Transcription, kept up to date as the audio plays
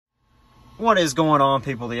What is going on,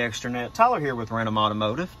 people of the extranet? Tyler here with Random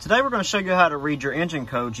Automotive. Today we're going to show you how to read your engine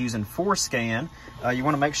codes using ForScan. You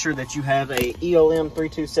want to make sure that you have a ELM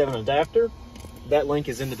 327 adapter. That link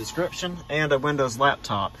is in the description, and a Windows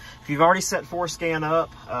laptop. If you've already set ForScan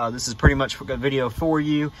up, this is pretty much a video for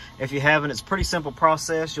you. If you haven't, it's a pretty simple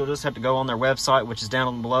process. You'll just have to go on their website, which is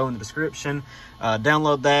down below in the description.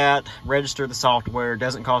 Download that, register the software. It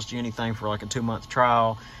doesn't cost you anything for like a 2-month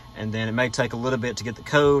trial. And then it may take a little bit to get the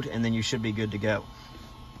code, and then you should be good to go.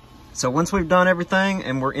 So once we've done everything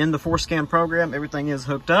and we're in the ForScan program, everything is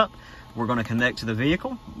hooked up, we're going to connect to the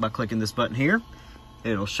vehicle by clicking this button here.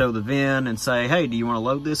 It'll show the VIN and say, hey, do you want to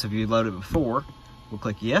load this? Have you loaded it before? We'll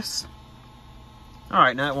click yes. All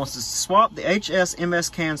right, now it wants us to swap the HS MS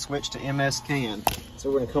CAN switch to MS CAN. So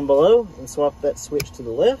we're going to come below and swap that switch to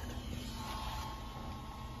the left.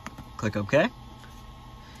 Click OK.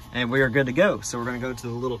 And we are good to go. So we're going to go to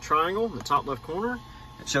the little triangle in the top left corner.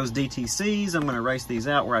 It shows DTCs. I'm going to erase these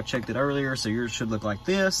out where I checked it earlier, so yours should look like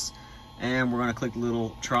this. And we're going to click the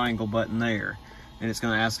little triangle button there. And it's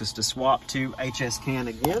going to ask us to swap to HS CAN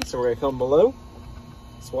again. So we're going to come below,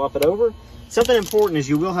 swap it over. Something important is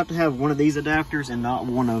you will have to have one of these adapters and not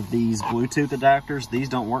one of these Bluetooth adapters. These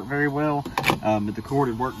don't work very well, but the cord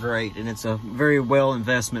would work great. And it's a very well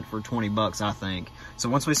investment for 20 bucks, I think. So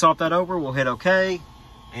once we swap that over, we'll hit OK.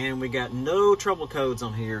 And we got no trouble codes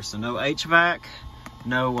on here. So no HVAC,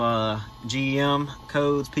 no GM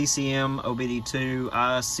codes, PCM, OBD2,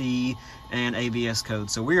 IC, and ABS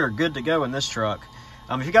codes. So we are good to go in this truck.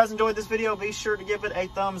 If you guys enjoyed this video, be sure to give it a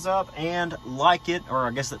thumbs up and like it, or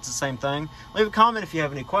I guess that's the same thing. Leave a comment if you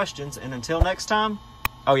have any questions. And until next time,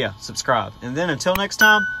 oh yeah, subscribe. And then until next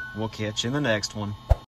time, we'll catch you in the next one.